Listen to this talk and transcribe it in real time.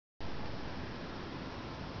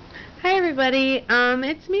Hi everybody,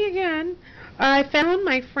 it's me again. I found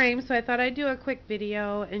my frame, so I thought I'd do a quick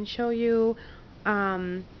video and show you,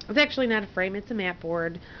 it's actually not a frame, it's a mat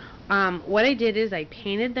board. What I did is I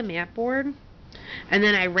painted the mat board, and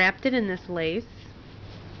then I wrapped it in this lace.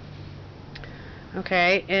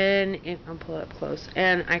 Okay, and I'll pull it up close.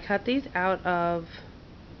 And I cut these out of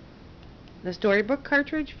the storybook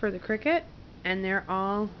cartridge for the Cricut, and they're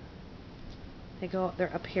up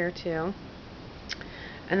here too.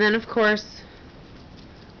 And then of course,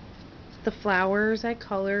 the flowers I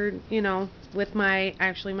colored, with my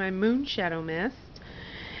moon shadow mist.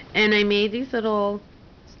 And I made these little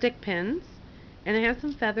stick pins. And I have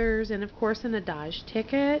some feathers and of course an adage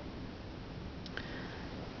ticket.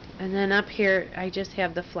 And then up here I just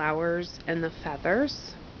have the flowers and the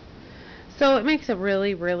feathers. So it makes a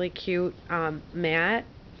really, really cute mat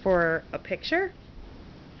for a picture.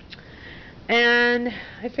 And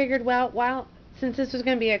I figured, well, since this was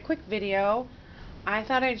going to be a quick video, I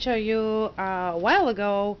thought I'd show you a while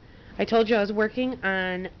ago. I told you I was working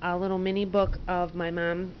on a little mini book of my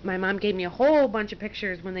mom. My mom gave me a whole bunch of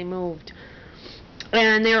pictures when they moved.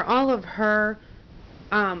 And they're all of her,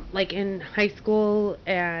 like in high school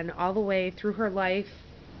and all the way through her life.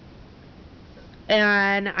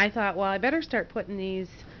 And I thought, well, I better start putting these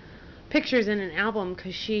pictures in an album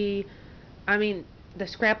because the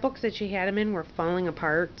scrapbooks that she had them in were falling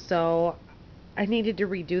apart. So I needed to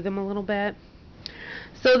redo them a little bit.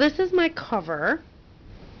 So this is my cover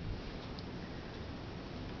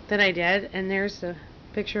that I did, and there's a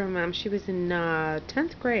picture of Mom. She was in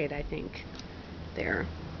 10th grade, I think, there.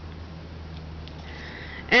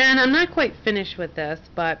 And I'm not quite finished with this,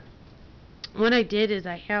 but what I did is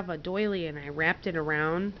I have a doily and I wrapped it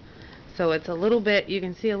around. So it's a little bit, you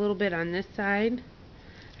can see a little bit on this side.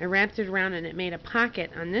 I wrapped it around and it made a pocket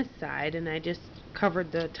on this side, and I just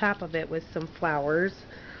covered the top of it with some flowers.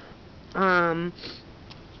 And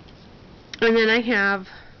then I have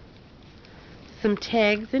some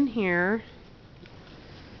tags in here.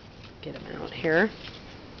 Get them out here.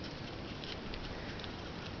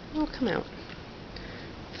 Oh, come out.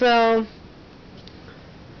 So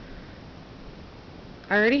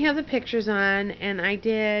I already have the pictures on, and I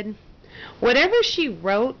did whatever she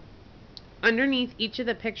wrote underneath each of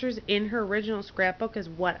the pictures in her original scrapbook is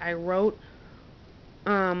what I wrote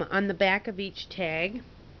on the back of each tag.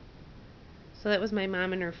 So that was my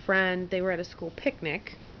mom and her friend. They were at a school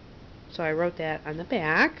picnic. So I wrote that on the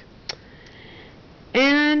back.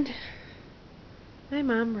 And my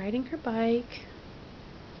mom riding her bike.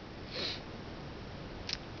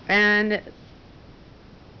 And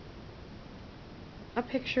a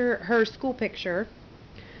picture, her school picture.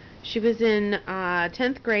 She was in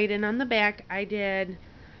 10th grade, and on the back I did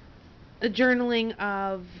a journaling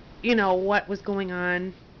of, what was going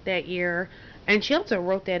on that year. And she also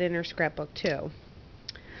wrote that in her scrapbook too.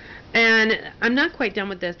 And I'm not quite done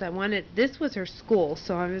with this. This was her school,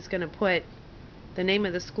 so I was going to put the name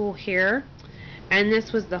of the school here. And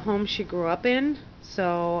this was the home she grew up in,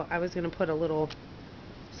 so I was going to put a little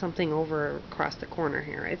something over across the corner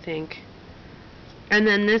here, I think. And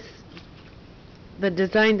then the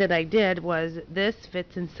design that I did was this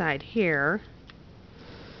fits inside here,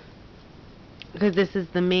 because this is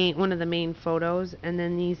one of the main photos, and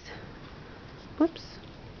then these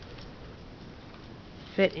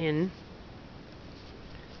fit in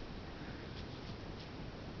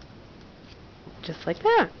just like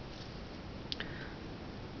that.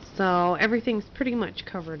 So everything's pretty much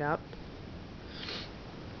covered up.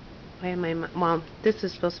 I have my mom. This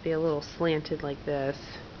is supposed to be a little slanted like this,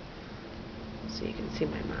 so you can see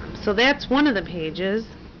my mom. So that's one of the pages,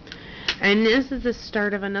 and this is the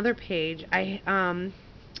start of another page.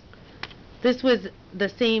 This was the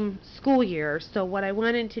same school year, so what I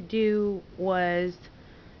wanted to do was,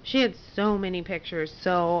 she had so many pictures,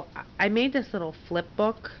 so I made this little flip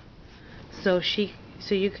book, so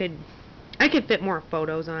I could fit more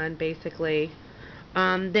photos on, basically.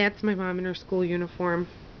 That's my mom in her school uniform.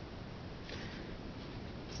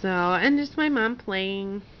 So, and just my mom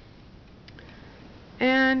playing,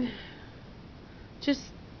 and just,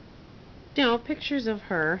 pictures of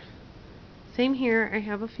her. Same here, I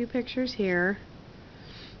have a few pictures here.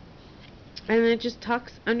 And it just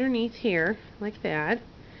tucks underneath here, like that.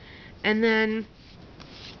 And then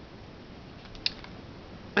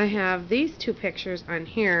I have these two pictures on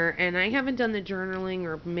here, and I haven't done the journaling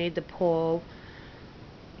or made the pull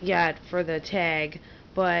yet for the tag,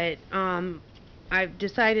 but I've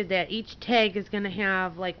decided that each tag is going to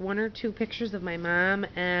have like one or two pictures of my mom,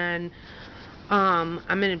 and I'm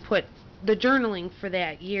going to put the journaling for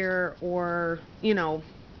that year, or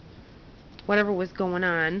whatever was going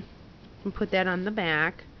on, and put that on the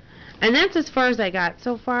back. And that's as far as I got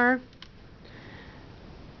so far.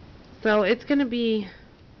 So it's going to be,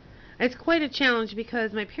 it's quite a challenge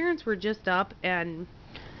because my parents were just up, and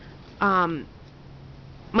um,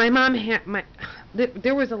 my mom had,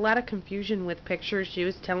 there was a lot of confusion with pictures. She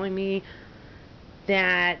was telling me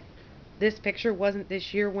that this picture wasn't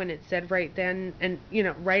this year when it said right then, and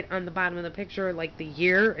right on the bottom of the picture, like the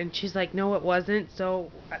year, and she's like, no, it wasn't.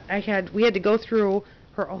 So we had to go through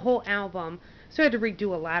her whole album, so I had to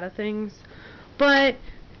redo a lot of things, but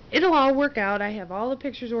it'll all work out. I have all the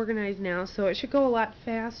pictures organized now, so it should go a lot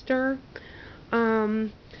faster.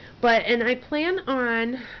 And I plan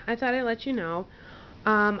on, I thought I'd let you know,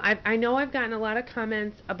 I know I've gotten a lot of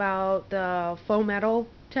comments about the faux metal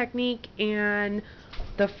technique and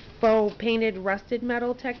the faux painted rusted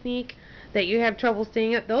metal technique, that you have trouble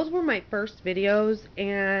seeing it. Those were my first videos,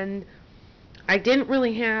 and I didn't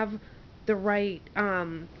really have the right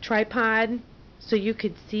tripod so you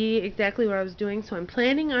could see exactly what I was doing, so I'm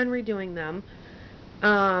planning on redoing them.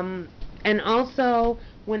 And also,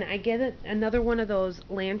 when I get another one of those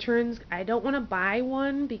lanterns, I don't want to buy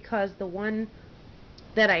one because the one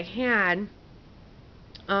that I had,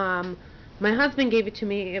 my husband gave it to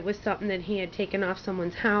me. It was something that he had taken off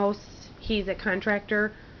someone's house. He's a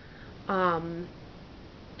contractor.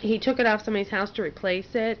 He took it off somebody's house to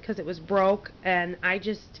replace it because it was broke, and I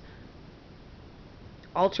just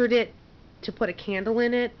altered it to put a candle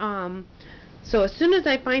in it. So as soon as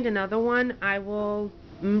I find another one, I will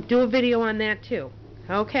do a video on that too.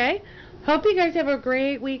 Okay? Hope you guys have a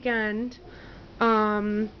great weekend.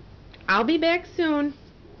 I'll be back soon.